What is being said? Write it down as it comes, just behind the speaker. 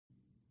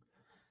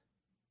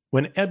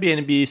When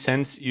Airbnb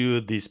sends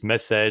you this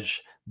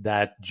message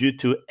that due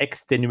to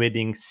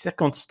extenuating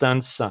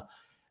circumstance,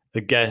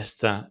 a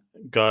guest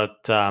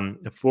got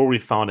a full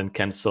refund and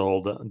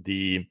canceled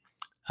the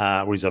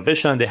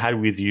reservation they had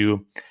with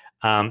you,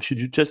 should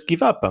you just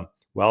give up?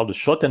 Well, the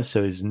short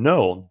answer is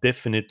no,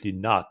 definitely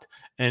not.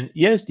 And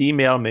yes, the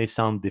email may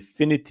sound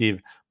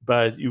definitive,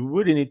 but you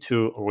really need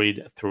to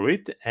read through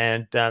it,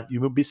 and you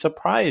will be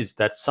surprised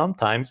that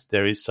sometimes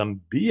there is some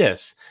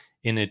BS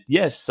in it.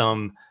 Yes,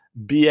 some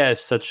BS,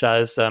 such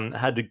as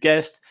had a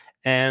guest,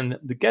 and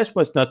the guest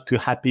was not too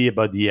happy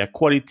about the air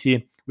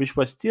quality, which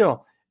was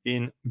still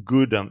in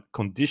good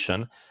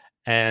condition,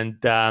 and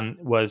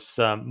was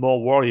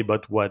more worried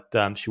about what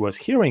she was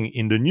hearing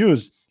in the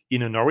news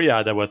in an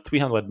area that was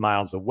 300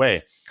 miles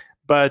away.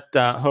 But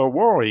her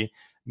worry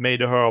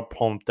made her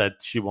prompt that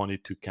she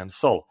wanted to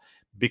cancel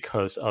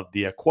because of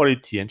the air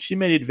quality. And she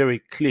made it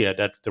very clear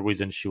that's the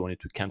reason she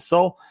wanted to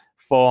cancel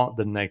for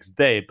the next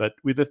day. But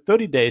with the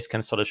 30 days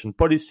cancellation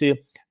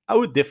policy, I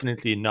would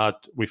definitely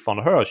not refund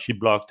her. She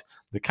blocked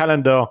the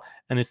calendar,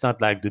 and it's not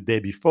like the day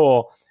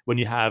before when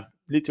you have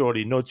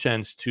literally no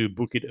chance to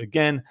book it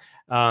again.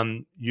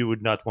 You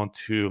would not want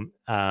to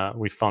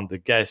refund the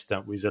guest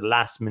with a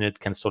last minute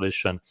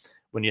cancellation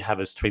when you have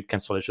a strict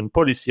cancellation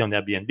policy on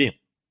Airbnb.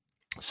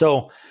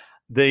 So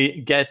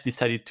the guest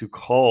decided to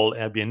call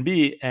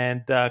Airbnb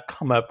and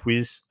come up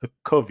with a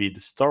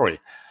COVID story.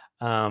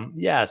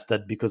 Yes,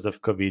 that because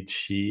of COVID,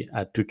 she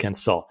had to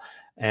cancel.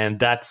 And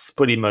that's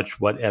pretty much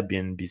what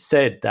Airbnb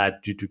said,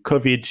 that due to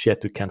COVID, she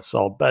had to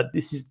cancel. But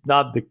this is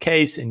not the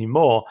case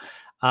anymore.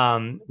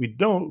 We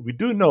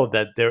do know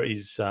that there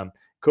is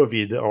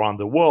COVID around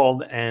the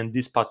world, and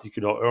this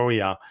particular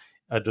area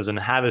doesn't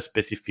have a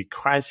specific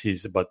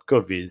crisis about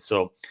COVID.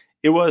 So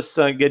it was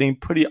getting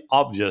pretty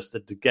obvious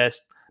that the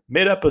guest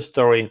made up a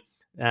story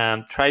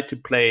and tried to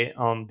play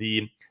on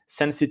the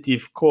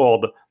sensitive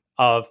chord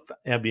of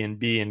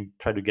Airbnb and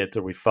try to get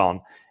a refund.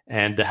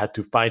 And they had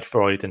to fight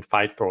for it and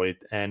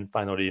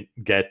finally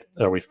get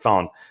a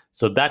refund.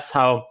 So that's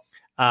how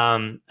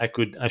I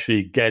could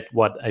actually get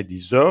what I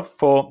deserve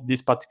for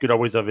this particular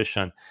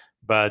reservation.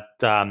 But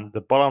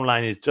the bottom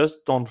line is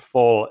just don't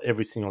fall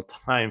every single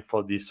time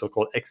for this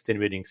so-called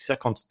extenuating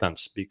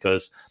circumstance,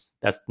 because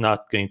that's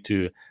not going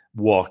to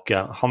work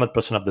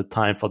 100% of the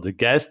time for the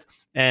guest.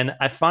 And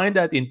I find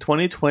that in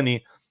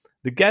 2020,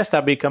 the guests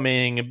are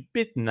becoming a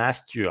bit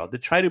nastier. They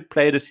try to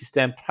play the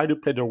system, try to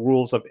play the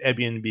rules of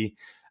Airbnb.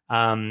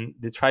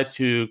 They try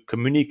to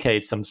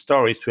communicate some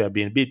stories to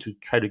Airbnb to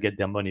try to get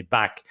their money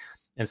back.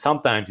 And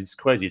sometimes it's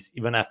crazy. It's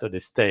even after they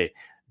stay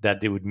that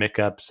they would make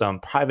up some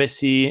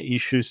privacy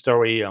issue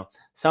story or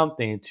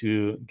something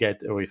to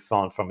get a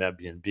refund from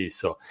Airbnb.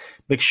 So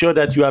make sure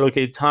that you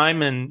allocate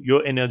time and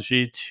your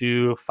energy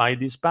to fight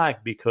this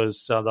back,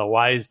 because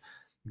otherwise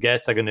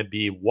guests are going to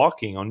be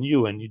walking on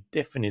you, and you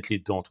definitely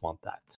don't want that.